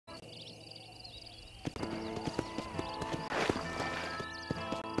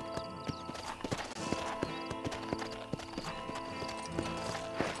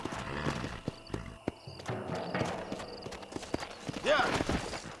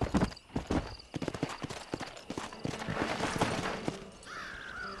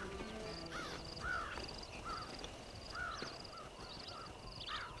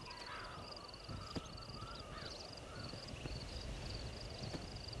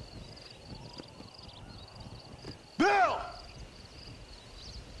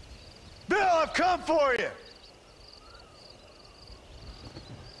come for you.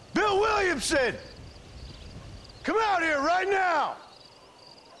 Bill Williamson! Come out here right now!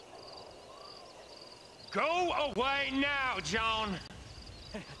 Go away now, John.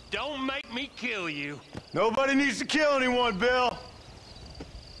 Don't make me kill you. Nobody needs to kill anyone, Bill.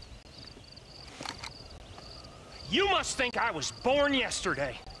 You must think I was born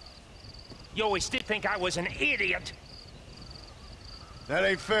yesterday. You always did think I was an idiot. That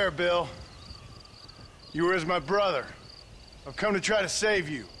ain't fair, Bill. You were as my brother. I've come to try to save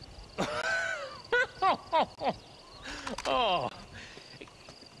you. Oh.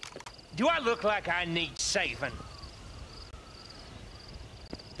 Do I look like I need saving?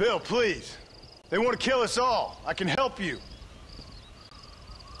 Bill, please. They want to kill us all. I can help you.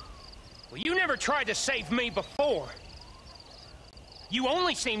 Well, you never tried to save me before. You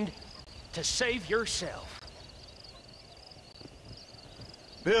only seemed to save yourself.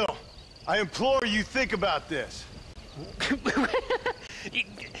 Bill, I implore you think about this.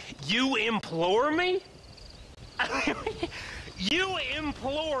 You implore me? You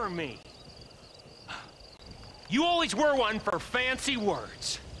implore me. You always were one for fancy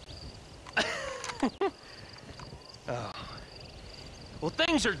words. Oh. Well,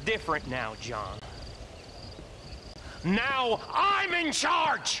 things are different now, John. Now I'm in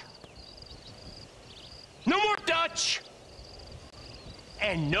charge! No more Dutch!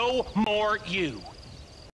 And no more you.